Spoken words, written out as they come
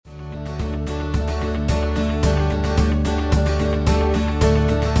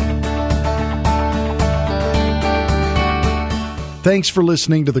Thanks for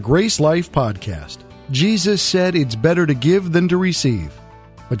listening to the GraceLife podcast. Jesus said it's better to give than to receive.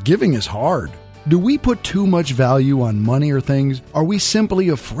 But giving is hard. Do we put too much value on money or things? Are we simply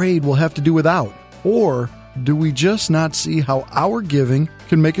afraid we'll have to do without? Or do we just not see how our giving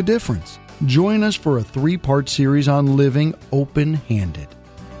can make a difference? Join us for a 3-part series on living open-handed.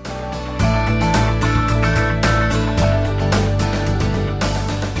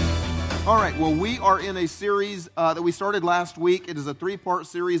 All right, well, we are in a series that we started last week. It is a 3-part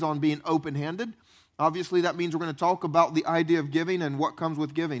series on being open-handed. Obviously, that means we're going to talk about the idea of giving and what comes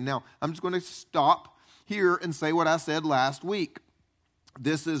with giving. Now, I'm just going to stop here and say what I said last week.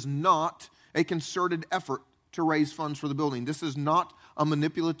 This is not a concerted effort to raise funds for the building. This is not a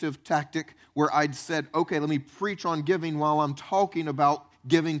manipulative tactic where I'd said, okay, let me preach on giving while I'm talking about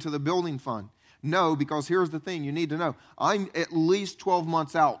giving to the building fund. No, because here's the thing you need to know. I'm at least 12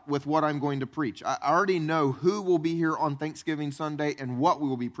 months out with what I'm going to preach. I already know who will be here on Thanksgiving Sunday and what we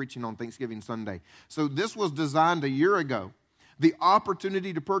will be preaching on Thanksgiving Sunday. So this was designed a year ago. The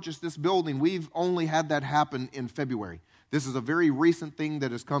opportunity to purchase this building, we've only had that happen in February. This is a very recent thing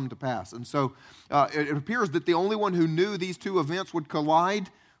that has come to pass. And so it appears that the only one who knew these two events would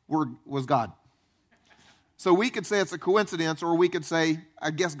collide was God. So we could say it's a coincidence, or we could say, I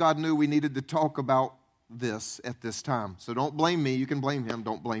guess God knew we needed to talk about this at this time. So don't blame me. You can blame him.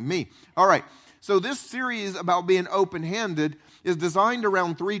 Don't blame me. All right. So this series about being open-handed is designed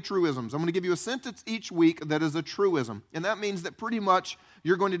around 3 truisms. I'm going to give you a sentence each week that is a truism. And that means that pretty much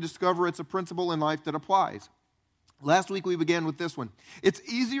you're going to discover it's a principle in life that applies. Last week we began with this one. It's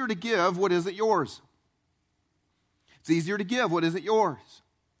easier to give what isn't yours. It's easier to give what isn't yours.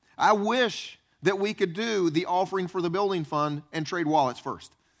 I wish that we could do the offering for the building fund and trade wallets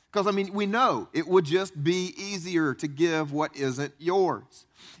first. Because, we know it would just be easier to give what isn't yours.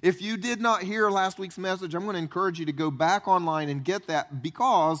 If you did not hear last week's message, I'm going to encourage you to go back online and get that,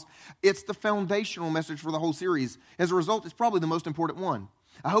 because it's the foundational message for the whole series. As a result, it's probably the most important one.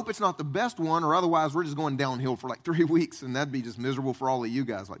 I hope it's not the best one, or otherwise we're just going downhill for like 3 weeks, and that'd be just miserable for all of you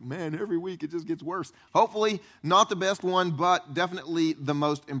guys. Like, man, every week it just gets worse. Hopefully not the best one, but definitely the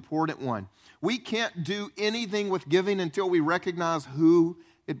most important one. We can't do anything with giving until we recognize who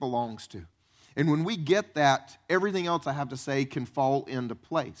it belongs to. And when we get that, everything else I have to say can fall into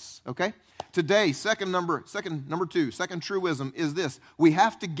place, okay? Today, second truism is this. We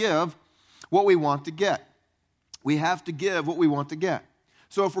have to give what we want to get. We have to give what we want to get.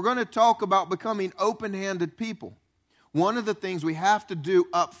 So if we're going to talk about becoming open-handed people, one of the things we have to do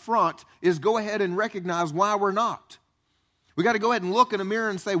up front is go ahead and recognize why we're not. We got to go ahead and look in a mirror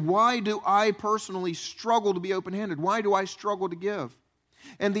and say, why do I personally struggle to be open-handed? Why do I struggle to give?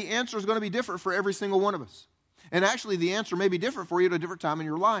 And the answer is going to be different for every single one of us. And actually, the answer may be different for you at a different time in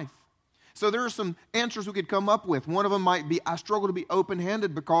your life. So there are some answers we could come up with. One of them might be, I struggle to be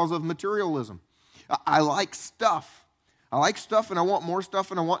open-handed because of materialism. I like stuff. I like stuff, and I want more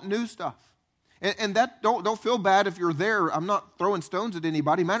stuff, and I want new stuff. And that don't feel bad if you're there. I'm not throwing stones at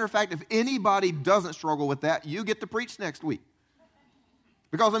anybody. Matter of fact, if anybody doesn't struggle with that, you get to preach next week.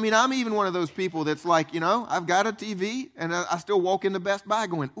 Because, I'm even one of those people that's like, I've got a TV, and I still walk into Best Buy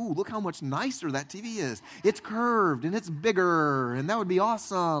going, ooh, look how much nicer that TV is. It's curved, and it's bigger, and that would be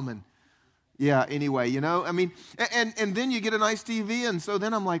awesome. And yeah, anyway, and then you get a nice TV, and so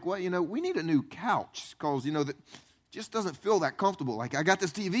then I'm like, well, we need a new couch, because, that just doesn't feel that comfortable. Like, I got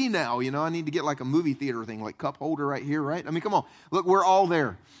this TV now, I need to get like a movie theater thing, like cup holder right here, right? Come on. Look, we're all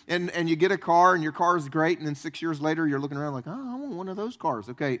there. And you get a car, and your car is great, and then 6 years later, you're looking around like, oh, I want one of those cars.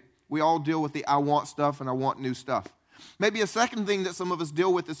 Okay, we all deal with the I want stuff, and I want new stuff. Maybe a second thing that some of us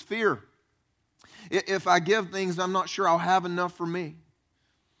deal with is fear. If I give things, I'm not sure I'll have enough for me.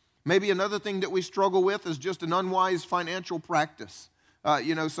 Maybe another thing that we struggle with is just an unwise financial practice.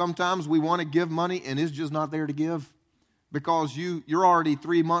 Sometimes we want to give money, and it's just not there to give. Because you're already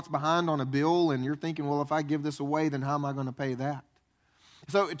 3 months behind on a bill, and you're thinking, well, if I give this away, then how am I going to pay that?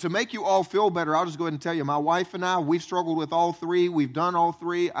 So to make you all feel better, I'll just go ahead and tell you, my wife and I, we've struggled with all 3. We've done all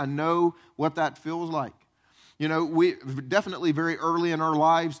 3. I know what that feels like. We definitely very early in our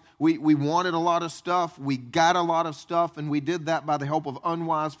lives, we wanted a lot of stuff. We got a lot of stuff, and we did that by the help of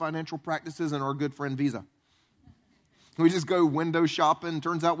unwise financial practices and our good friend Visa. We just go window shopping.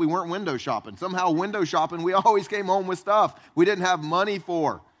 Turns out we weren't window shopping. Somehow window shopping, we always came home with stuff we didn't have money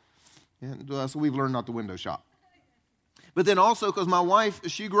for. And so we've learned not to window shop. But then also, because my wife,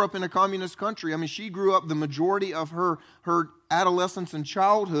 she grew up in a communist country. She grew up the majority of her adolescence and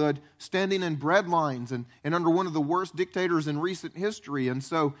childhood standing in bread lines and under one of the worst dictators in recent history. And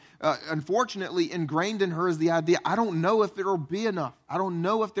so, unfortunately, ingrained in her is the idea, I don't know if there will be enough. I don't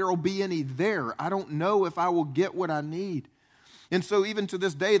know if there will be any there. I don't know if I will get what I need. And so even to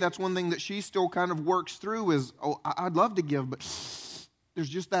this day, that's one thing that she still kind of works through is, I'd love to give, but there's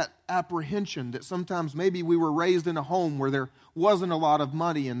just that apprehension that sometimes maybe we were raised in a home where there wasn't a lot of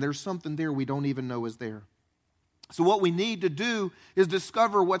money and there's something there we don't even know is there. So what we need to do is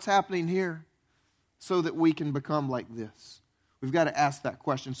discover what's happening here so that we can become like this. We've got to ask that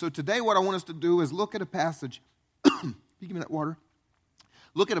question. So today what I want us to do is look at a passage. You give me that water.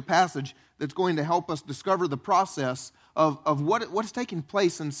 Look at a passage that's going to help us discover the process of what's taking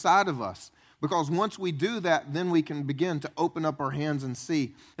place inside of us. Because once we do that, then we can begin to open up our hands and see.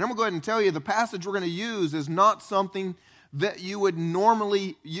 And I'm going to go ahead and tell you, the passage we're going to use is not something that you would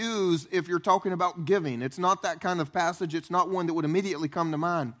normally use if you're talking about giving. It's not that kind of passage. It's not one that would immediately come to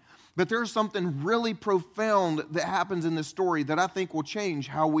mind. But there's something really profound that happens in this story that I think will change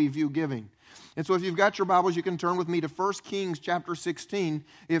how we view giving. And so if you've got your Bibles, you can turn with me to 1 Kings chapter 16.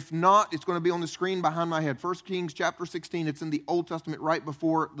 If not, it's going to be on the screen behind my head. 1 Kings chapter 16, it's in the Old Testament right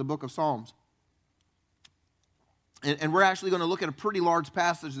before the book of Psalms. And we're actually going to look at a pretty large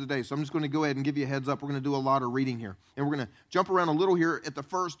passage today, so I'm just going to go ahead and give you a heads up. We're going to do a lot of reading here. And we're going to jump around a little here at the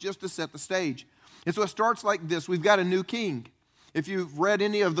first just to set the stage. And so it starts like this. We've got a new king. If you've read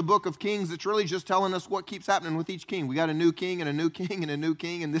any of the book of Kings, it's really just telling us what keeps happening with each king. We got a new king and a new king and a new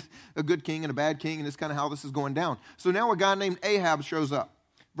king and a good king and a bad king, and this is kind of how this is going down. So now a guy named Ahab shows up.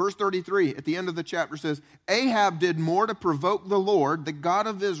 Verse 33 at the end of the chapter says, Ahab did more to provoke the Lord, the God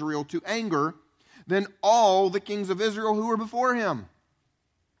of Israel, to anger than all the kings of Israel who were before him.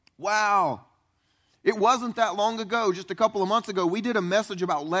 Wow. It wasn't that long ago, just a couple of months ago, we did a message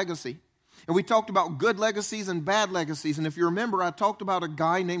about legacy. And we talked about good legacies and bad legacies. And if you remember, I talked about a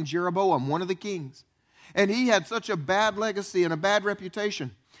guy named Jeroboam, one of the kings. And he had such a bad legacy and a bad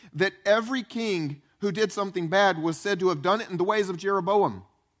reputation that every king who did something bad was said to have done it in the ways of Jeroboam.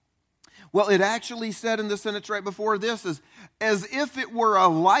 Well, it actually said in the sentence right before this is, as if it were a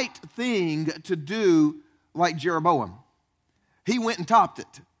light thing to do like Jeroboam. He went and topped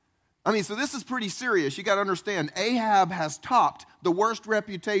it. I mean, so this is pretty serious. You got to understand, Ahab has topped the worst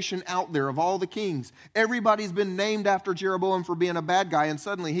reputation out there of all the kings. Everybody's been named after Jeroboam for being a bad guy, and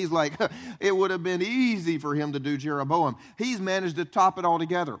suddenly he's like, it would have been easy for him to do Jeroboam. He's managed to top it all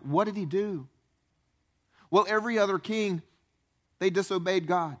together. What did he do? Well, every other king, they disobeyed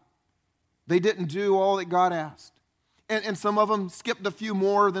God. They didn't do all that God asked. And some of them skipped a few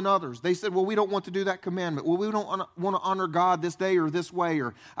more than others. They said, well, we don't want to do that commandment. Well, we don't want to honor God this day or this way.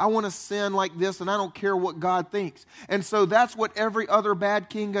 Or I want to sin like this and I don't care what God thinks. And so that's what every other bad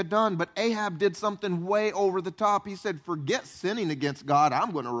king had done. But Ahab did something way over the top. He said, forget sinning against God.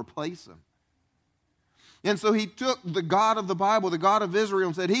 I'm going to replace him. And so he took the God of the Bible, the God of Israel,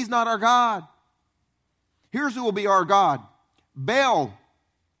 and said, he's not our God. Here's who will be our God. Baal.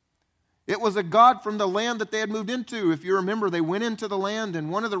 It was a god from the land that they had moved into. If you remember, they went into the land, and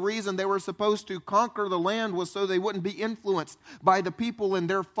one of the reasons they were supposed to conquer the land was so they wouldn't be influenced by the people and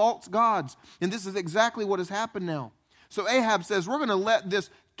their false gods. And this is exactly what has happened now. So Ahab says, we're going to let this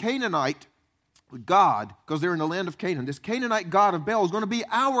Canaanite god, because they're in the land of Canaan, this Canaanite god of Baal is going to be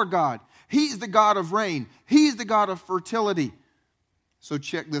our God. He's the God of rain. He's the God of fertility. So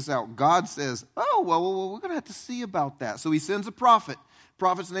check this out. God says, oh, well, we're going to have to see about that. So he sends a prophet.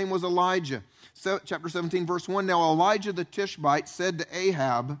 Prophet's name was Elijah. So, chapter 17, verse 1. Now Elijah the Tishbite said to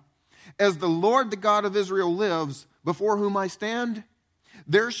Ahab, as the Lord, the God of Israel, lives, before whom I stand,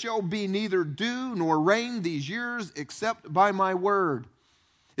 there shall be neither dew nor rain these years except by my word.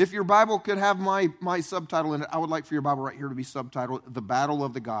 If your Bible could have my subtitle in it, I would like for your Bible right here to be subtitled, The Battle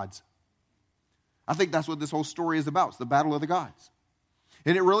of the Gods. I think that's what this whole story is about. It's the battle of the gods.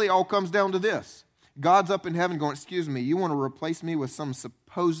 And it really all comes down to this. God's up in heaven going, excuse me, you want to replace me with some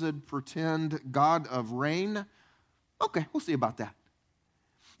supposed pretend God of rain? Okay, we'll see about that.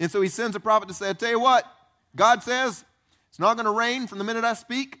 And so he sends a prophet to say, I tell you what, God says it's not going to rain from the minute I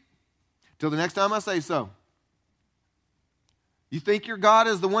speak till the next time I say so. You think your God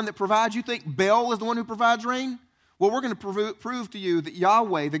is the one that provides? You think Baal is the one who provides rain? Well, we're going to prove to you that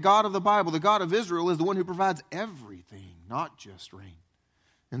Yahweh, the God of the Bible, the God of Israel, is the one who provides everything, not just rain.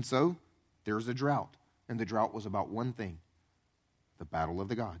 And so there's a drought, and the drought was about one thing, the battle of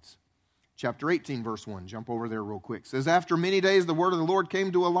the gods. Chapter 18, verse 1, jump over there real quick. It says, after many days, the word of the Lord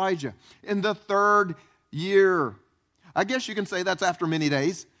came to Elijah in the 3rd year. I guess you can say that's after many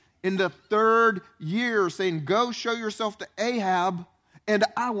days. In the 3rd year, saying, go show yourself to Ahab, and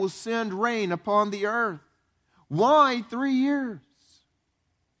I will send rain upon the earth. Why 3 years?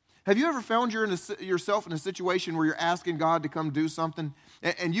 Have you ever found yourself in a situation where you're asking God to come do something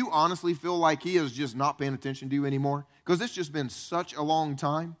and you honestly feel like he is just not paying attention to you anymore? Because it's just been such a long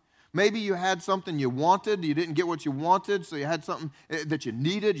time. Maybe you had something you wanted, you didn't get what you wanted, so you had something that you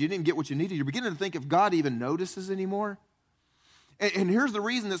needed, you didn't get what you needed. You're beginning to think if God even notices anymore. And here's the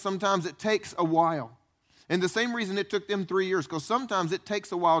reason that sometimes it takes a while. And the same reason it took them 3 years, because sometimes it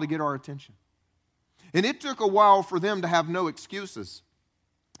takes a while to get our attention. And it took a while for them to have no excuses.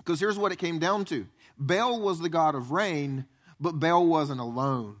 Because here's what it came down to. Baal was the god of rain, but Baal wasn't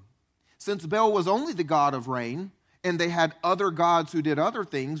alone. Since Baal was only the god of rain, and they had other gods who did other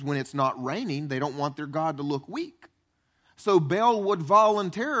things, when it's not raining, they don't want their god to look weak. So Baal would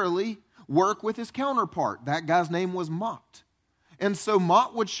voluntarily work with his counterpart. That guy's name was Mot. And so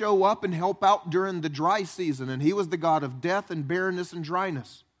Mot would show up and help out during the dry season, and he was the god of death and barrenness and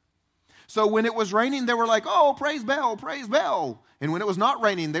dryness. So when it was raining, they were like, oh, praise Baal, praise Baal. And when it was not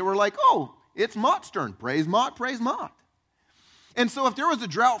raining, they were like, oh, it's Mot's turn, praise Mot, praise Mot. And so if there was a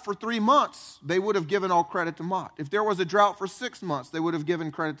drought for 3 months, they would have given all credit to Mot. If there was a drought for 6 months, they would have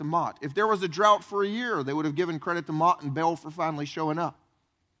given credit to Mot. If there was a drought for a year, they would have given credit to Mot and Baal for finally showing up.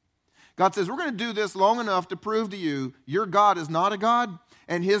 God says, we're going to do this long enough to prove to you your God is not a God,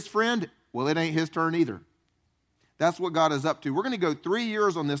 and his friend, well, it ain't his turn either. That's what God is up to. We're going to go 3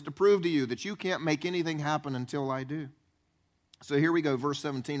 years on this to prove to you that you can't make anything happen until I do. So here we go, verse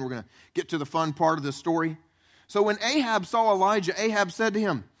 17. We're going to get to the fun part of the story. So when Ahab saw Elijah, Ahab said to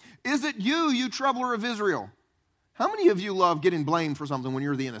him, is it you troubler of Israel? How many of you love getting blamed for something when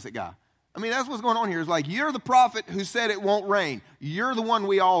you're the innocent guy? I mean, that's what's going on here. It's like, you're the prophet who said it won't rain. You're the one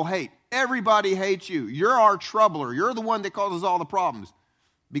we all hate. Everybody hates you. You're our troubler. You're the one that causes all the problems.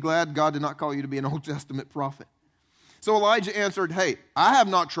 Be glad God did not call you to be an Old Testament prophet. So Elijah answered, hey, I have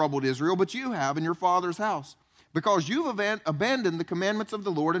not troubled Israel, but you have in your father's house, because you've abandoned the commandments of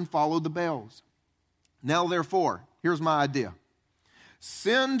the Lord and followed the Baals. Now, therefore, here's my idea.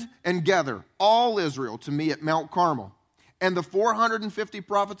 Send and gather all Israel to me at Mount Carmel, and the 450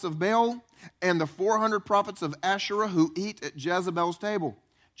 prophets of Baal and the 400 prophets of Asherah who eat at Jezebel's table.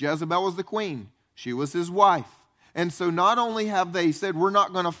 Jezebel was the queen. She was his wife. And so not only have they said, we're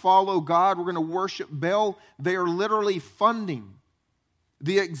not going to follow God, we're going to worship Baal, they are literally funding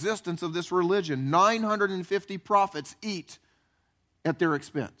the existence of this religion. 950 prophets eat at their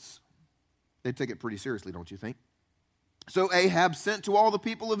expense. They take it pretty seriously, don't you think? So Ahab sent to all the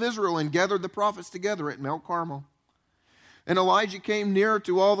people of Israel and gathered the prophets together at Mount Carmel. And Elijah came near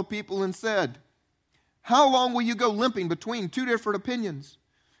to all the people and said, how long will you go limping between two different opinions?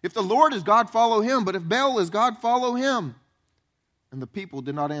 If the Lord is God, follow him. But if Baal is God, follow him. And the people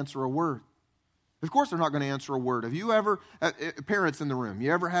did not answer a word. Of course they're not going to answer a word. Have you ever, parents in the room,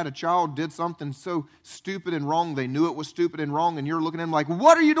 you ever had a child did something so stupid and wrong, they knew it was stupid and wrong, and you're looking at them like,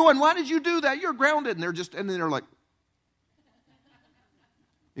 what are you doing? Why did you do that? You're grounded. And then they're like,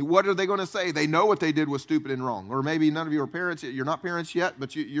 what are they going to say? They know what they did was stupid and wrong. Or maybe none of you are parents. You're not parents yet,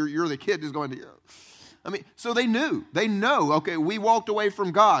 but you're the kid who's going to... I mean, so they knew. They know, okay, we walked away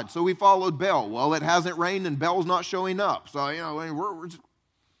from God, so we followed Baal. Well, it hasn't rained and Baal's not showing up. So, we're just...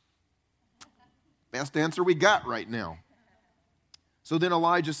 Best answer we got right now. So then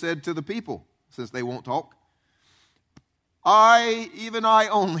Elijah said to the people, since they won't talk, even I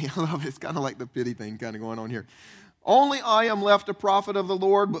only, I love it, it's kind of like the pity thing kind of going on here. Only I am left a prophet of the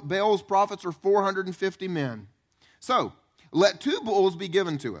Lord, but Baal's prophets are 450 men. So, let 2 bulls be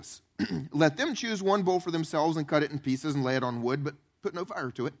given to us. Let them choose 1 bull for themselves and cut it in pieces and lay it on wood, but put no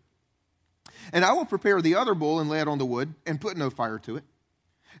fire to it. And I will prepare the other bull and lay it on the wood and put no fire to it.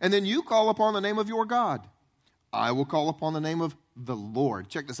 And then you call upon the name of your God. I will call upon the name of the Lord.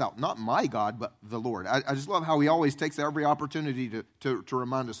 Check this out. Not my God, but the Lord. I just love how he always takes every opportunity to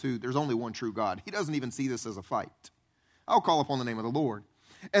remind us there's only one true God. He doesn't even see this as a fight. I'll call upon the name of the Lord.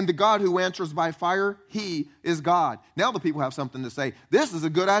 And the God who answers by fire, he is God. Now the people have something to say. This is a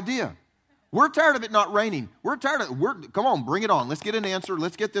good idea. We're tired of it not raining. Come on, bring it on. Let's get an answer.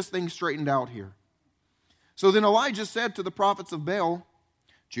 Let's get this thing straightened out here. So then Elijah said to the prophets of Baal,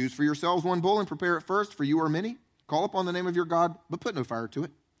 choose for yourselves 1 bull and prepare it first, for you are many. Call upon the name of your God, but put no fire to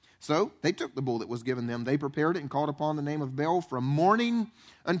it. So they took the bull that was given them. They prepared it and called upon the name of Baal from morning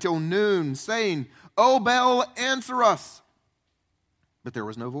until noon, saying, O Baal, answer us. But there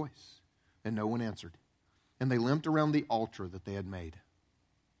was no voice, and no one answered. And they limped around the altar that they had made.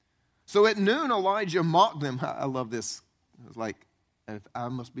 So at noon, Elijah mocked them. I love this. It was like, I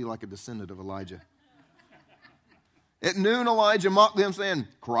must be like a descendant of Elijah. At noon, Elijah mocked them, saying,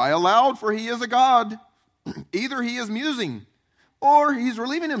 cry aloud, for he is a god. Either he is musing, or he's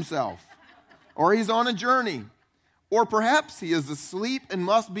relieving himself, or he's on a journey, or perhaps he is asleep and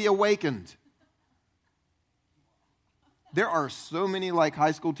must be awakened. There are so many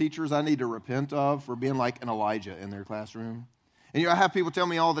high school teachers I need to repent of for being like an Elijah in their classroom. And I have people tell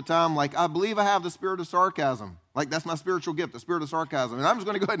me all the time, like, I believe I have the spirit of sarcasm. Like, that's my spiritual gift, the spirit of sarcasm. And I'm just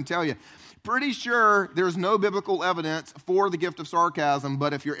going to go ahead and tell you, pretty sure there's no biblical evidence for the gift of sarcasm,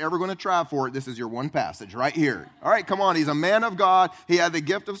 but if you're ever going to try for it, this is your one passage right here. All right, come on. He's a man of God. He had the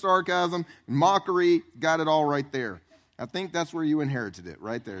gift of sarcasm, mockery, got it all right there. I think that's where you inherited it,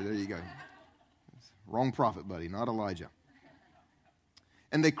 right there. There you go. Wrong prophet, buddy, not Elijah.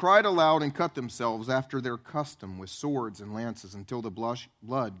 And they cried aloud and cut themselves after their custom with swords and lances until the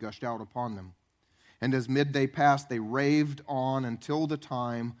blood gushed out upon them. And as midday passed, they raved on until the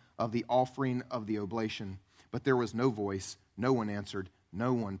time of the offering of the oblation. But there was no voice, no one answered,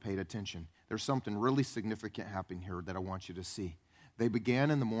 no one paid attention. There's something really significant happening here that I want you to see. They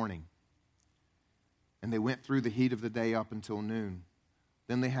began in the morning, and they went through the heat of the day up until noon.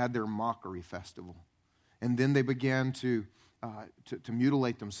 Then they had their mockery festival. And then they began to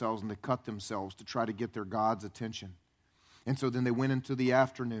mutilate themselves and to cut themselves to try to get their God's attention. And so then they went into the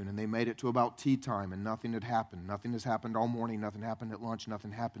afternoon and they made it to about tea time and nothing had happened. Nothing has happened all morning, nothing happened at lunch,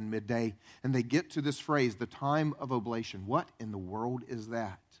 nothing happened midday. And they get to this phrase, the time of oblation. What in the world is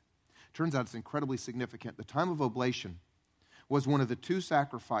that? Turns out it's incredibly significant. The time of oblation was one of the two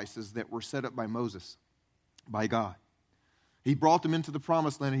sacrifices that were set up by Moses, by God. He brought them into the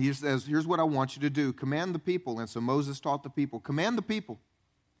promised land and he says, here's what I want you to do. Command the people. And so Moses taught the people, command the people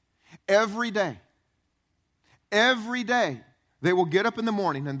every day they will get up in the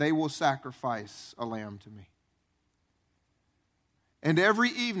morning and they will sacrifice a lamb to me. And every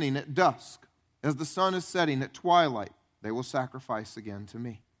evening at dusk, as the sun is setting at twilight, they will sacrifice again to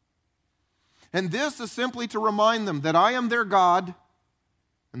me. And this is simply to remind them that I am their God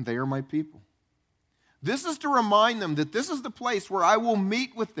and they are my people. This is to remind them that this is the place where I will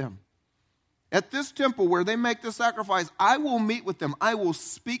meet with them. At this temple where they make the sacrifice, I will meet with them. I will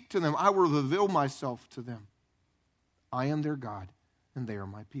speak to them. I will reveal myself to them. I am their God, and they are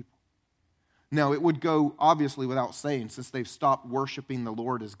my people. Now, it would go, obviously, without saying, since they've stopped worshiping the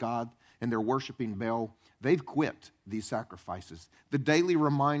Lord as God and they're worshiping Baal, they've quit these sacrifices. The daily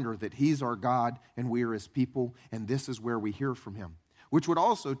reminder that He's our God and we are His people, and this is where we hear from Him. Which would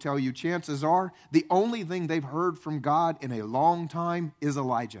also tell you, chances are, the only thing they've heard from God in a long time is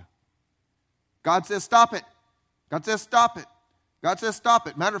Elijah. God says, stop it. God says, stop it. God says, stop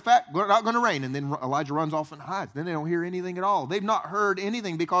it. Matter of fact, it's not going to rain. And then Elijah runs off and hides. Then they don't hear anything at all. They've not heard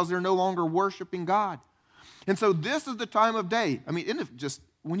anything because they're no longer worshiping God. And so this is the time of day. I mean,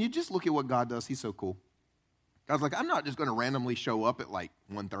 when you just look at what God does, He's so cool. God's like, I'm not just going to randomly show up at like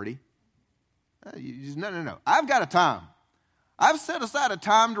 1:30. No. I've got a time. I've set aside a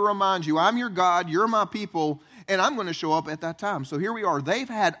time to remind you, I'm your God, you're my people, and I'm going to show up at that time. So here we are. They've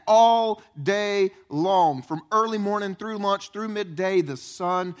had all day long, from early morning through lunch, through midday, the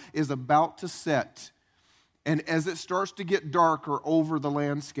sun is about to set. And as it starts to get darker over the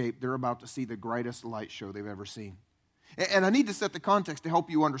landscape, they're about to see the greatest light show they've ever seen. And I need to set the context to help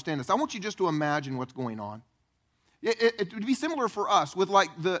you understand this. I want you just to imagine what's going on. It would be similar for us with like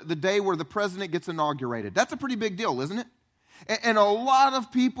the day where the president gets inaugurated. That's a pretty big deal, isn't it? And a lot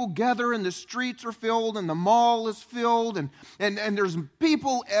of people gather and the streets are filled and the mall is filled and there's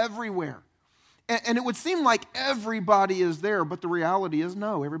people everywhere. And it would seem like everybody is there, but the reality is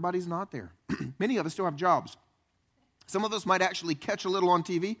no, everybody's not there. Many of us still have jobs. Some of us might actually catch a little on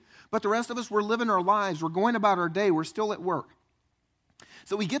TV, but the rest of us, we're living our lives. We're going about our day. We're still at work.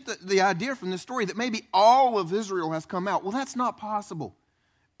 So we get the idea from this story that maybe all of Israel has come out. Well, that's not possible.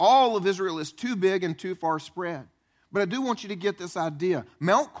 All of Israel is too big and too far spread. But I do want you to get this idea.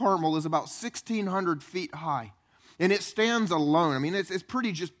 Mount Carmel is about 1,600 feet high, and it stands alone. I mean, it's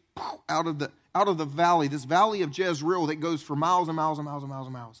pretty just out of the valley, this valley of Jezreel that goes for miles and miles and miles and miles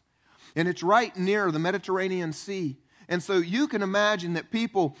and miles. And it's right near the Mediterranean Sea. And so you can imagine that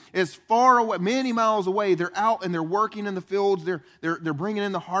people as far away, many miles away, they're out and they're working in the fields, they're bringing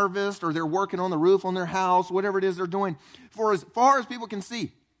in the harvest, or they're working on the roof on their house, whatever it is they're doing. For as far as people can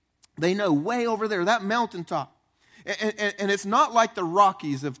see, they know way over there, that mountaintop. And it's not like the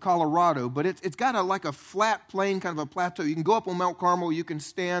Rockies of Colorado, but it's got like a flat plain, kind of a plateau. You can go up on Mount Carmel, you can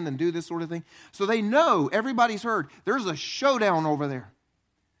stand and do this sort of thing. So they know, everybody's heard, there's a showdown over there.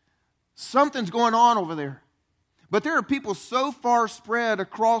 Something's going on over there. But there are people so far spread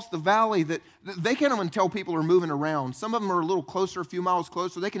across the valley that they can't even tell people are moving around. Some of them are a little closer, a few miles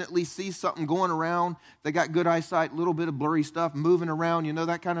closer. They can at least see something going around. They got good eyesight, a little bit of blurry stuff moving around,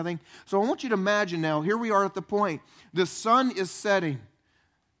 that kind of thing. So I want you to imagine now, here we are at the point. The sun is setting.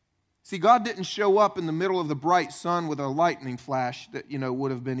 See, God didn't show up in the middle of the bright sun with a lightning flash that,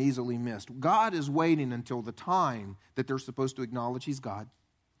 would have been easily missed. God is waiting until the time that they're supposed to acknowledge He's God.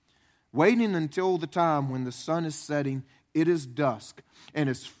 Waiting until the time when the sun is setting, It is dusk, and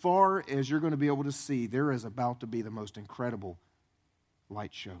as far as you're going to be able to see, there is about to be the most incredible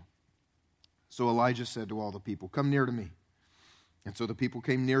light show. So Elijah said to all the people, come near to me. And so the people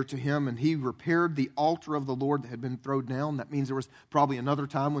came near to him, and he repaired the altar of the Lord that had been thrown down. That means there was probably another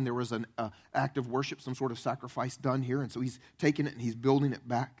time when there was an act of worship, some sort of sacrifice done here. And so he's taking it and he's building it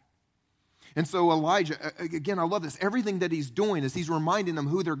back. And so Elijah, again, I love this. Everything that he's doing is he's reminding them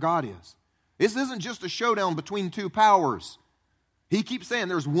who their God is. This isn't just a showdown between two powers. He keeps saying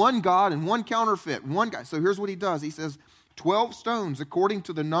there's one God and one counterfeit, one guy. So here's what he does. He says 12 stones according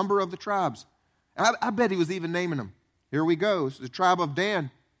to the number of the tribes. I bet he was even naming them. Here we go. It's the tribe of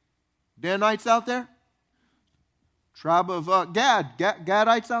Dan. Danites out there? Tribe of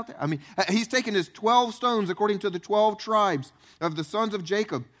Gadites out there? I mean, he's taken his 12 stones according to the 12 tribes of the sons of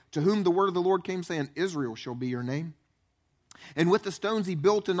Jacob, to whom the word of the Lord came, saying, Israel shall be your name. And with the stones he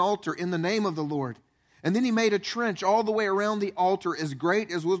built an altar in the name of the Lord. And then he made a trench all the way around the altar, as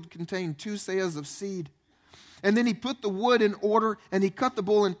great as would contain 2 seahs of seed. And then he put the wood in order, and he cut the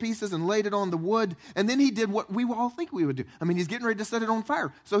bull in pieces and laid it on the wood. And then he did what we all think we would do. I mean, he's getting ready to set it on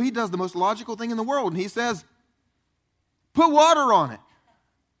fire. So he does the most logical thing in the world, and he says, put water on it.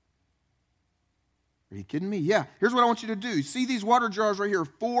 Are you kidding me? Yeah. Here's what I want you to do. See these water jars right here,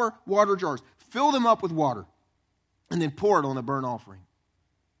 4 water jars. Fill them up with water, and then pour it on the burnt offering.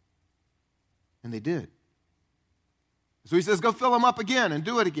 And they did. So he says, go fill them up again and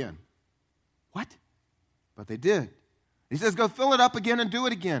do it again. What? But they did. He says, go fill it up again and do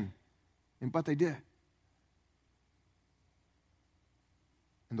it again. But they did.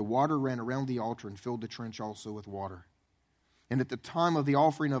 And the water ran around the altar and filled the trench also with water. And at the time of the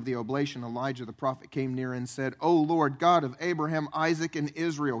offering of the oblation, Elijah the prophet came near and said, O Lord, God of Abraham, Isaac, and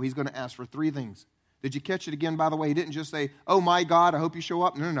Israel. He's going to ask for 3 things. Did you catch it again, by the way? He didn't just say, oh my God, I hope you show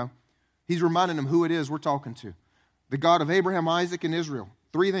up. No. He's reminding them who it is we're talking to. The God of Abraham, Isaac, and Israel.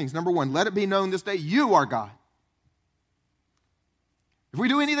 3 things. Number 1, let it be known this day you are God. If we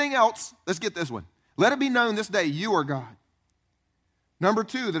do anything else, let's get this one. Let it be known this day you are God. Number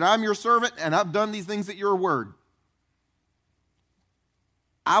 2, that I'm your servant and I've done these things at your word.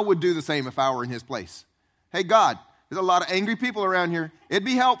 I would do the same if I were in his place. Hey, God, there's a lot of angry people around here. It'd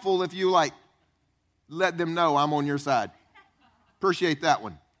be helpful if you, let them know I'm on your side. Appreciate that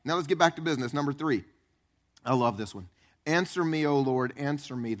one. Now let's get back to business. Number 3. I love this one. Answer me, O Lord,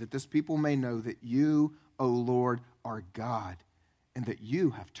 answer me, that this people may know that you, O Lord, are God, and that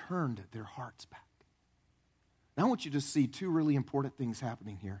you have turned their hearts back. Now I want you to see 2 really important things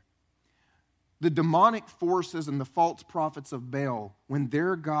happening here. The demonic forces and the false prophets of Baal, when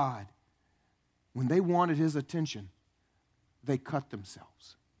their God, when they wanted his attention, they cut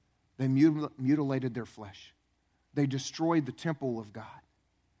themselves. They mutilated their flesh. They destroyed the temple of God.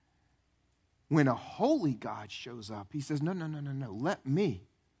 When a holy God shows up, he says, no. Let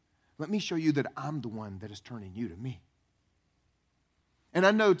me show you that I'm the one that is turning you to me. And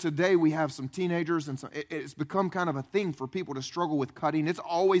I know today we have some teenagers, and it's become kind of a thing for people to struggle with cutting. It's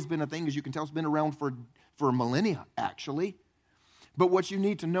always been a thing, as you can tell. It's been around for millennia, actually. But what you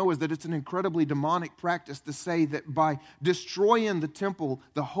need to know is that it's an incredibly demonic practice to say that by destroying the temple,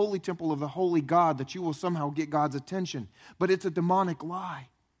 the holy temple of the holy God, that you will somehow get God's attention. But it's a demonic lie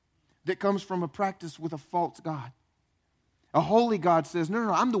that comes from a practice with a false God. A holy God says,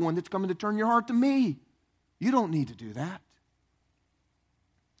 no, I'm the one that's coming to turn your heart to me. You don't need to do that.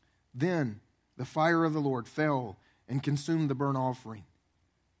 Then the fire of the Lord fell and consumed the burnt offering,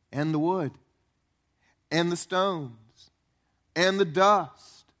 and the wood, and the stones, and the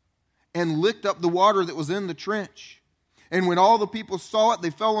dust, and licked up the water that was in the trench. And when all the people saw it, they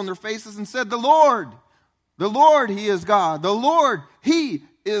fell on their faces and said, the Lord, He is God. The Lord, He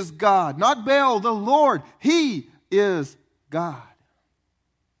is God. Not Baal, the Lord, He is God.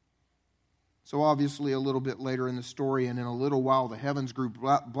 So obviously a little bit later in the story, and in a little while, the heavens grew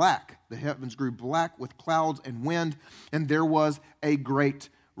black. The heavens grew black with clouds and wind, and there was a great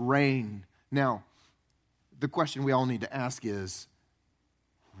rain. Now, the question we all need to ask is,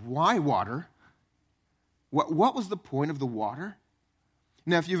 why water? What was the point of the water?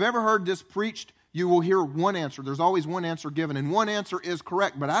 Now, if you've ever heard this preached, you will hear one answer. There's always one answer given, and one answer is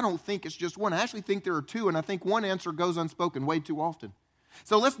correct, but I don't think it's just one. I actually think there are 2, and I think one answer goes unspoken way too often.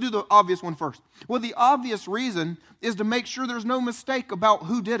 So let's do the obvious one first. Well, the obvious reason is to make sure there's no mistake about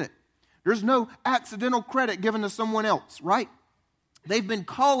who did it. There's no accidental credit given to someone else, right? They've been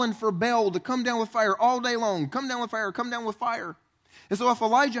calling for Baal to come down with fire all day long. Come down with fire, come down with fire. And so if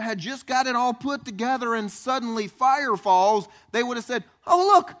Elijah had just got it all put together and suddenly fire falls, they would have said, oh,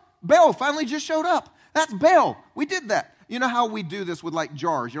 look, Baal finally just showed up. That's Baal. We did that. You know how we do this with like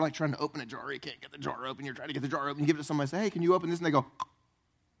jars? You're like trying to open a jar. You can't get the jar open. You're trying to get the jar open. You give it to somebody and say, hey, can you open this? And they go,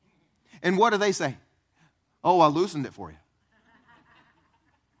 and what do they say? Oh, I loosened it for you.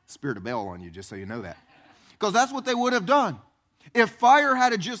 Spirit of Baal on you, just so you know that. Because that's what they would have done. If fire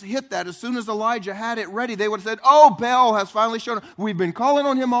had just hit that as soon as Elijah had it ready, they would have said, oh, Baal has finally shown up. We've been calling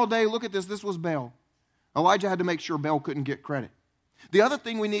on him all day. Look at this. This was Baal. Elijah had to make sure Baal couldn't get credit. The other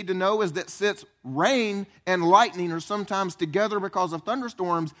thing we need to know is that since rain and lightning are sometimes together because of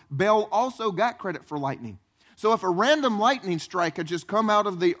thunderstorms, Baal also got credit for lightning. So if a random lightning strike had just come out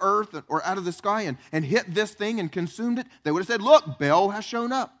of the earth or out of the sky and hit this thing and consumed it, they would have said, look, Baal has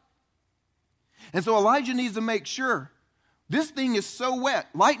shown up. And so Elijah needs to make sure this thing is so wet.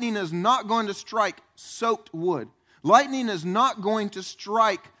 Lightning is not going to strike soaked wood. Lightning is not going to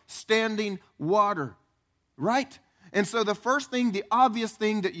strike standing water, right? And so the first thing, the obvious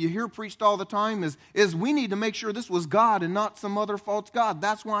thing that you hear preached all the time is we need to make sure this was God and not some other false god.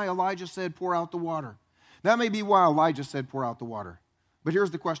 That's why Elijah said, pour out the water. That may be why Elijah said, pour out the water. But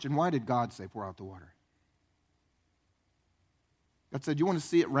here's the question, why did God say, pour out the water? God said, you want to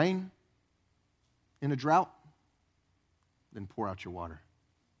see it rain in a drought? Then pour out your water.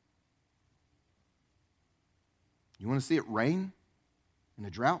 You want to see it rain in a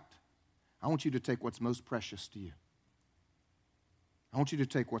drought? I want you to take what's most precious to you. I want you to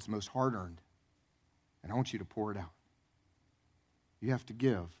take what's most hard-earned, and I want you to pour it out. You have to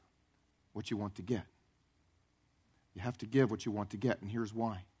give what you want to get. You have to give what you want to get, and here's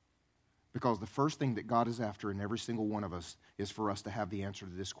why. Because the first thing that God is after in every single one of us is for us to have the answer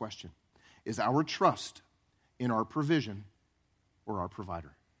to this question. Is our trust in our provision or our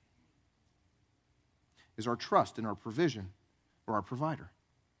provider? Is our trust in our provision or our provider?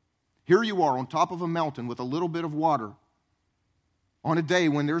 Here you are on top of a mountain with a little bit of water on a day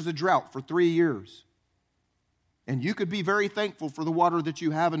when there's a drought for 3 years. And you could be very thankful for the water that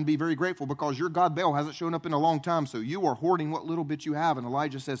you have and be very grateful because your God Baal hasn't shown up in a long time, so you are hoarding what little bit you have. And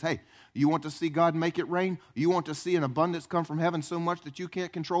Elijah says, hey, you want to see God make it rain? You want to see an abundance come from heaven so much that you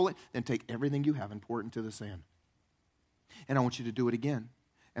can't control it? Then take everything you have and pour it into the sand. And I want you to do it again.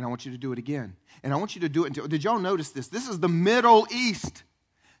 And I want you to do it again. And I want you to do it until, did y'all notice this? This is the Middle East.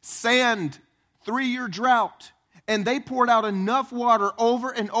 Sand, 3-year drought. And they poured out enough water over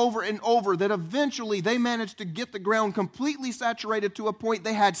and over and over that eventually they managed to get the ground completely saturated to a point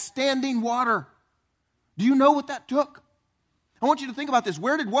they had standing water. Do you know what that took? I want you to think about this.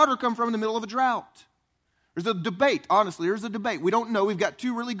 Where did water come from in the middle of a drought? There's a debate, honestly. There's a debate. We don't know. We've got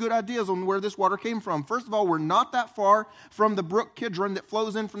 2 really good ideas on where this water came from. First of all, we're not that far from the brook Kidron that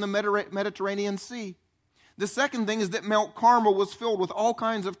flows in from the Mediterranean Sea. The second thing is that Mount Carmel was filled with all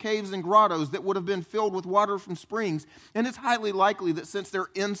kinds of caves and grottos that would have been filled with water from springs. And it's highly likely that since they're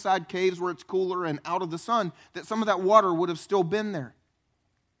inside caves where it's cooler and out of the sun, that some of that water would have still been there.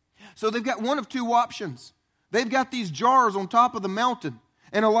 So they've got one of 2 options. They've got these jars on top of the mountain.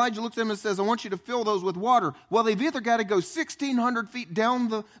 And Elijah looks at him and says, I want you to fill those with water. Well, they've either got to go 1,600 feet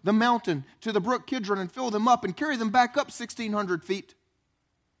down the mountain to the brook Kidron and fill them up and carry them back up 1,600 feet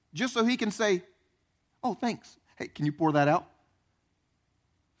just so he can say, oh, thanks. Hey, can you pour that out?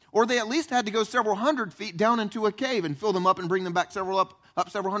 Or they at least had to go several hundred feet down into a cave and fill them up and bring them back up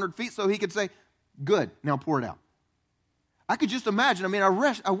several hundred feet so he could say, good, now pour it out. I could just imagine. I mean,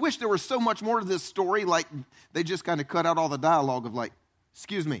 I wish there was so much more to this story, like they just kind of cut out all the dialogue of like,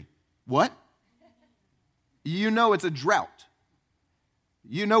 excuse me, what? You know it's a drought.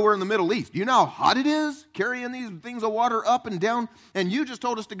 You know we're in the Middle East. You know how hot it is carrying these things of water up and down, and you just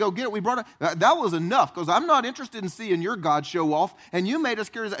told us to go get it. We brought it. That was enough because I'm not interested in seeing your God show off, and you made us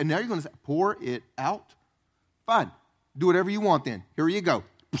carry it. And now you're going to say, pour it out? Fine. Do whatever you want then. Here you go.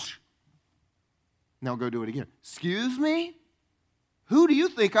 Now go do it again. Excuse me? Who do you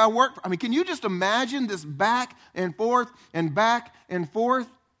think I work for? I mean, can you just imagine this back and forth and back and forth?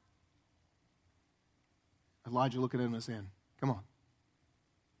 Elijah looking at him and saying, come on.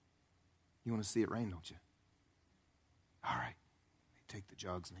 You want to see it rain, don't you? All right. They take the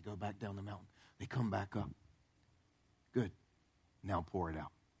jugs and they go back down the mountain. They come back up. Good. Now pour it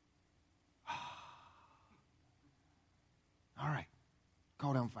out. All right.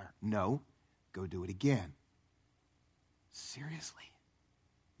 Call down fire. No. Go do it again. Seriously?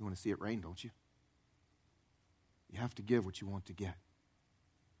 You want to see it rain, don't you? You have to give what you want to get.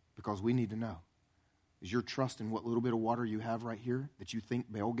 Because we need to know. Is your trust in what little bit of water you have right here that you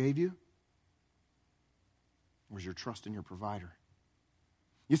think Baal gave you? Or is your trust in your provider?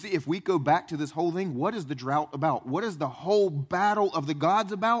 You see, if we go back to this whole thing, what is the drought about? What is the whole battle of the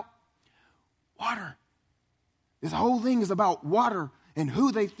gods about? Water. This whole thing is about water and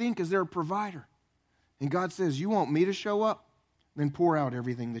who they think is their provider. And God says, you want me to show up? Then pour out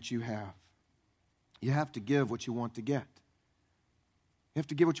everything that you have. You have to give what you want to get. You have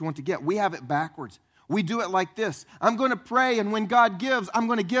to give what you want to get. We have it backwards. We do it like this. I'm going to pray, and when God gives, I'm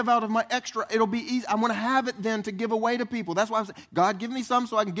going to give out of my extra. It'll be easy. I'm going to have it then to give away to people. That's why I'm saying, God, give me some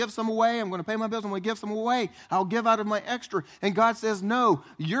so I can give some away. I'm going to pay my bills. I'm going to give some away. I'll give out of my extra. And God says, no,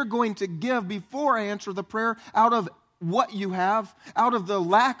 you're going to give before I answer the prayer out of what you have, out of the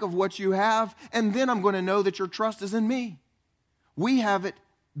lack of what you have, and then I'm going to know that your trust is in me. We have it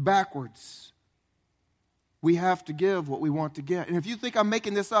backwards. We have to give what we want to get. And if you think I'm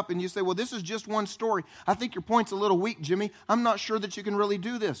making this up and you say, well, this is just one story, I think your point's a little weak, Jimmy. I'm not sure that you can really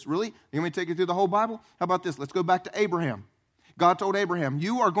do this. Really? You want me to take you through the whole Bible? How about this? Let's go back to Abraham. God told Abraham,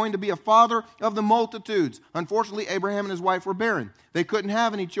 you are going to be a father of the multitudes. Unfortunately, Abraham and his wife were barren. They couldn't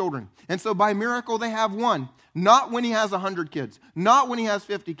have any children. And so by miracle, they have one. Not when he has 100 kids. Not when he has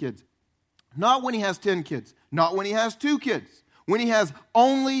 50 kids. Not when he has 10 kids. Not when he has 2 kids. When he has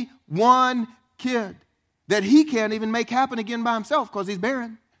only one kid that he can't even make happen again by himself because he's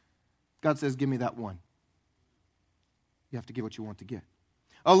barren. God says, give me that one. You have to get what you want to get.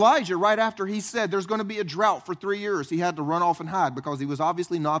 Elijah, right after he said there's going to be a drought for 3 years, he had to run off and hide because he was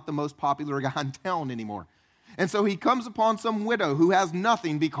obviously not the most popular guy in town anymore. And so he comes upon some widow who has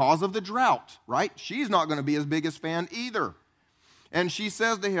nothing because of the drought, right? She's not going to be his biggest fan either. And she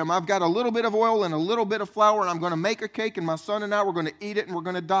says to him, I've got a little bit of oil and a little bit of flour, and I'm going to make a cake, and my son and I, we're going to eat it, and we're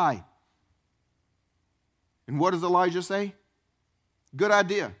going to die. And what does Elijah say? Good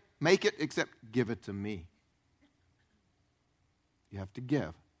idea. Make it, except give it to me. You have to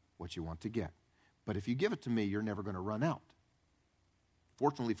give what you want to get. But if you give it to me, you're never going to run out.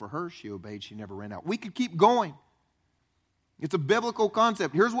 Fortunately for her, she obeyed. She never ran out. We could keep going. It's a biblical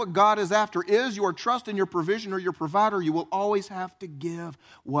concept. Here's what God is after. Is your trust in your provision or your provider, you will always have to give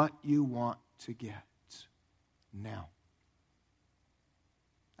what you want to get. Now,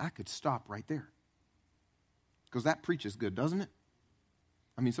 I could stop right there. Because that preaches good, doesn't it?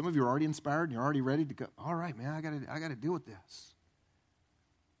 I mean, some of you are already inspired and you're already ready to go, all right, man, I got to deal with this.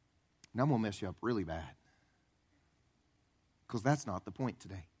 And I'm going to mess you up really bad. Because that's not the point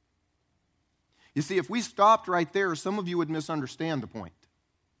today. You see, if we stopped right there, some of you would misunderstand the point.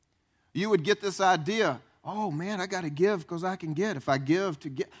 You would get this idea, oh man, I got to give because I can get. If I give to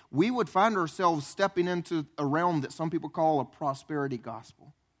get, we would find ourselves stepping into a realm that some people call a prosperity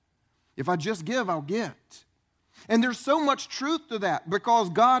gospel. If I just give, I'll get. And there's so much truth to that because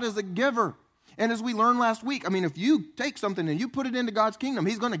God is a giver. And as we learned last week, I mean, if you take something and you put it into God's kingdom,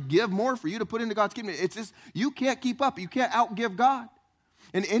 He's going to give more for you to put into God's kingdom. It's just, you can't keep up. You can't outgive God.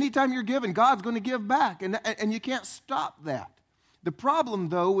 And anytime you're giving, God's going to give back. And you can't stop that. The problem,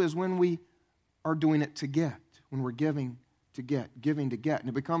 though, is when we are doing it to get. When we're giving to get, giving to get. And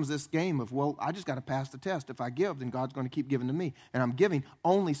it becomes this game of, well, I just got to pass the test. If I give, then God's going to keep giving to me. And I'm giving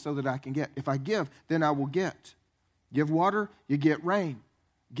only so that I can get. If I give, then I will get. Give water, you get rain.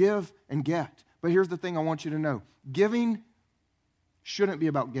 Give and get. But here's the thing I want you to know. Giving shouldn't be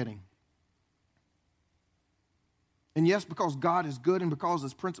about getting. And yes, because God is good and because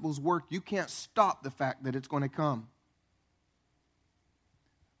His principles work, you can't stop the fact that it's going to come.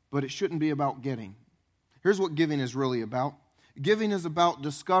 But it shouldn't be about getting. Here's what giving is really about. Giving is about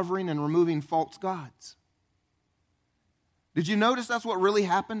discovering and removing false gods. Did you notice that's what really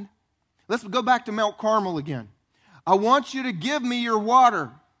happened? Let's go back to Mount Carmel again. I want you to give me your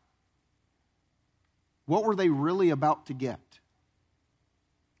water. What were they really about to get?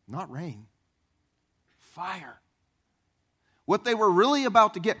 Not rain. Fire. What they were really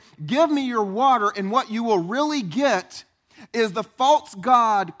about to get. Give me your water, and what you will really get is the false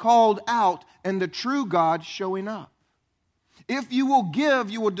god called out and the true God showing up. If you will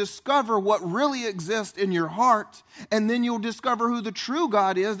give, you will discover what really exists in your heart, and then you'll discover who the true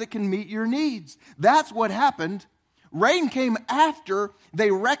God is that can meet your needs. That's what happened. Rain came after they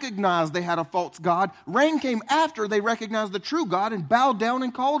recognized they had a false god. Rain came after they recognized the true God and bowed down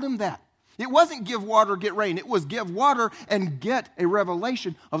and called Him that. It wasn't give water, get rain. It was give water and get a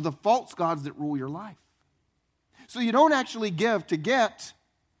revelation of the false gods that rule your life. So you don't actually give to get.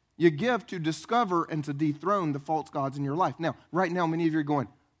 You give to discover and to dethrone the false gods in your life. Now, right now, many of you are going,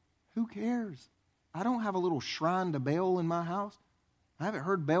 who cares? I don't have a little shrine to Baal in my house. I haven't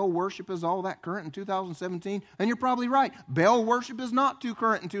heard Baal worship is all that current in 2017. And you're probably right. Baal worship is not too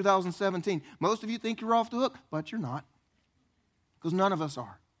current in 2017. Most of you think you're off the hook, but you're not. Because none of us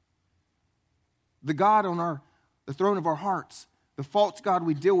are. The God on the throne of our hearts, the false god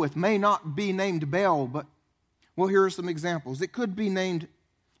we deal with, may not be named Baal, but, well, here are some examples. It could be named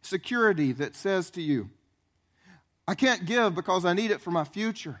security that says to you, I can't give because I need it for my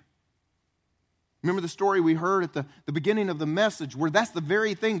future. Remember the story we heard at the beginning of the message where that's the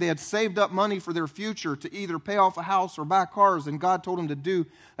very thing. They had saved up money for their future to either pay off a house or buy cars, and God told them to do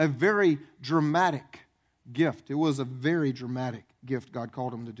a very dramatic gift. It was a very dramatic gift God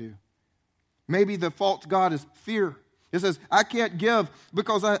called them to do. Maybe the false god is fear. It says, I can't give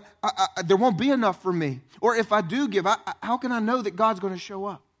because there won't be enough for me. Or if I do give, how can I know that God's going to show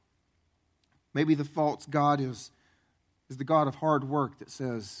up? Maybe the false god is the God of hard work that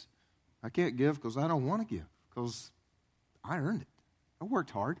says, I can't give because I don't want to give, because I earned it. I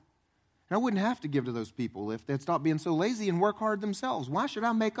worked hard. And I wouldn't have to give to those people if they'd stop being so lazy and work hard themselves. Why should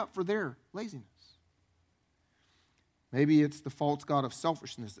I make up for their laziness? Maybe it's the false god of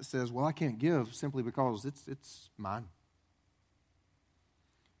selfishness that says, well, I can't give simply because it's mine.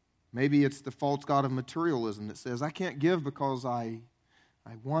 Maybe it's the false god of materialism that says, I can't give because I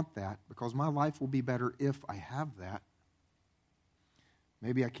want that, because my life will be better if I have that.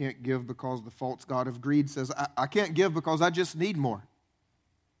 Maybe I can't give because the false god of greed says, I can't give because I just need more.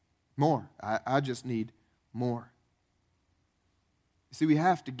 More. I just need more. You see, we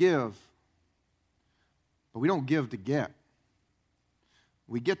have to give, but we don't give to get.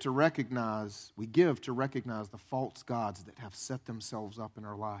 We give to recognize the false gods that have set themselves up in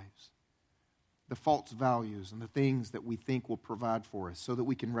our lives. The false values and the things that we think will provide for us so that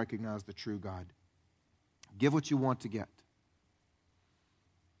we can recognize the true God. Give what you want to get.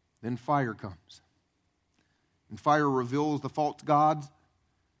 Then fire comes. And fire reveals the false gods,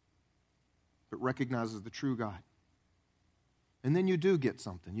 but recognizes the true God. And then you do get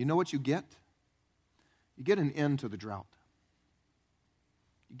something. You know what you get? You get an end to the drought.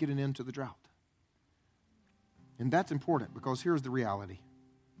 You get an end to the drought. And that's important because here's the reality.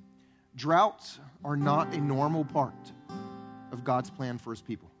 Droughts are not a normal part of God's plan for His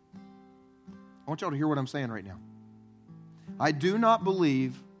people. I want y'all to hear what I'm saying right now. I do not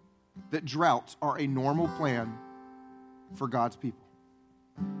believe that droughts are a normal plan for God's people.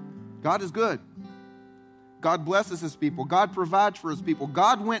 God is good. God blesses His people. God provides for His people.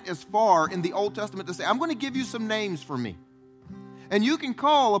 God went as far in the Old Testament to say, I'm going to give you some names for me. And you can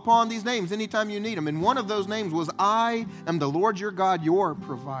call upon these names anytime you need them. And one of those names was, I am the Lord your God, your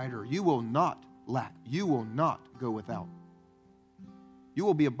provider. You will not lack. You will not go without. You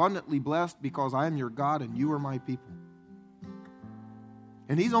will be abundantly blessed because I am your God and you are my people.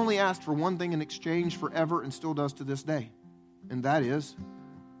 And He's only asked for one thing in exchange forever and still does to this day. And that is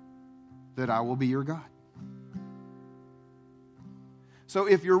that I will be your God. So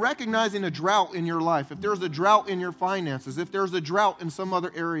if you're recognizing a drought in your life, if there's a drought in your finances, if there's a drought in some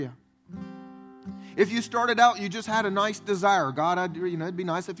other area, if you started out, you just had a nice desire, God, it'd be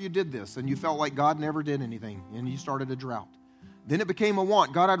nice if you did this, and you felt like God never did anything, and you started a drought. Then it became a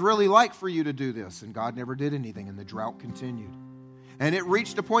want. God, I'd really like for you to do this, and God never did anything, and the drought continued. And it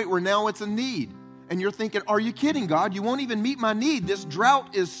reached a point where now it's a need. And you're thinking, are you kidding, God? You won't even meet my need. This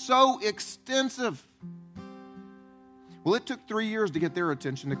drought is so extensive. Well, it took 3 years to get their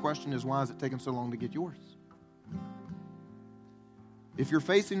attention. The question is, why is it taking so long to get yours? If you're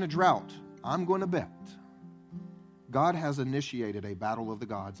facing a drought, I'm going to bet God has initiated a battle of the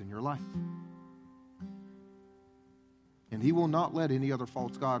gods in your life. And He will not let any other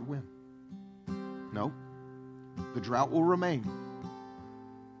false god win. No, the drought will remain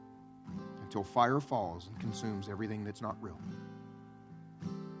until fire falls and consumes everything that's not real.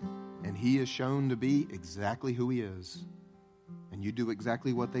 And He is shown to be exactly who He is. And you do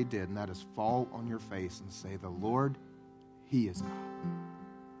exactly what they did, and that is fall on your face and say, the Lord, He is God.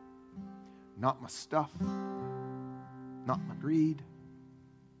 Not my stuff, not my greed,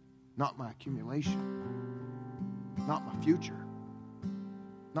 not my accumulation, not my future,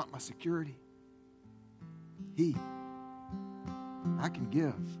 not my security. He. I can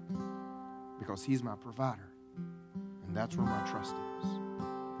give because He's my provider. And that's where my trust is.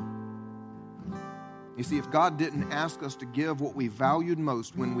 You see, if God didn't ask us to give what we valued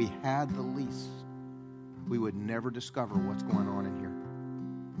most when we had the least, we would never discover what's going on in here.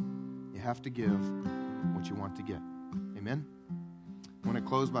 You have to give what you want to get. Amen? I want to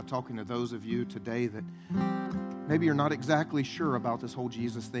close by talking to those of you today that maybe you're not exactly sure about this whole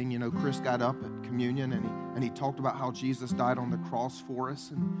Jesus thing. You know, Chris got up at communion and he talked about how Jesus died on the cross for us.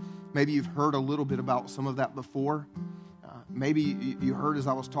 And maybe you've heard a little bit about some of that before. Maybe you heard as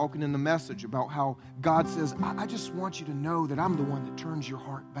I was talking in the message about how God says, I just want you to know that I'm the one that turns your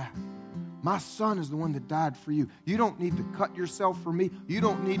heart back. My Son is the one that died for you. You don't need to cut yourself for me. You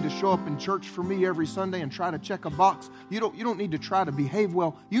don't need to show up in church for me every Sunday and try to check a box. You don't need to try to behave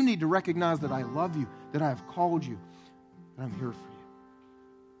well. You need to recognize that I love you, that I have called you, that I'm here for you.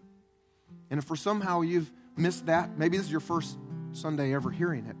 And if for somehow you've missed that, maybe this is your first Sunday ever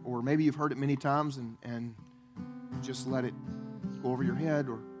hearing it. Or maybe you've heard it many times and just let it go over your head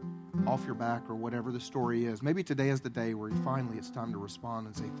or off your back or whatever the story is. Maybe today is the day where finally it's time to respond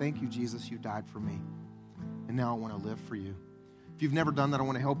and say, thank you, Jesus, you died for me. And now I want to live for you. If you've never done that, I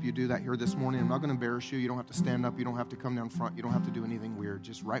want to help you do that here this morning. I'm not going to embarrass you. You don't have to stand up. You don't have to come down front. You don't have to do anything weird.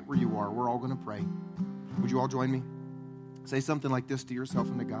 Just right where you are. We're all going to pray. Would you all join me? Say something like this to yourself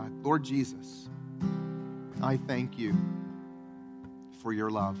and to God. Lord Jesus, I thank you for your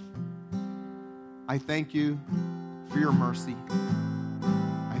love. I thank you for your mercy.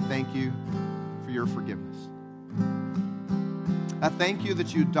 I thank you for your forgiveness. I thank you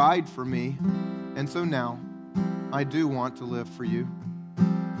that you died for me, and so now I do want to live for you.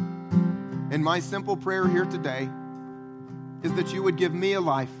 And my simple prayer here today is that you would give me a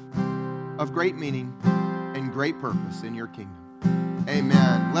life of great meaning and great purpose in your kingdom.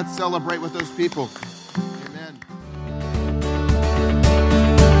 Amen. Let's celebrate with those people. Amen.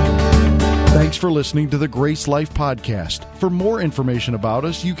 Thanks for listening to the Grace Life Podcast. For more information about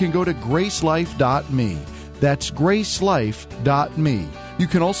us, you can go to gracelife.me. That's gracelife.me. You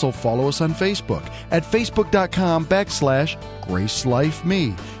can also follow us on Facebook at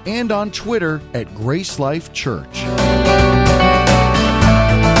facebook.com/GraceLifeMe and on Twitter at GraceLife Church.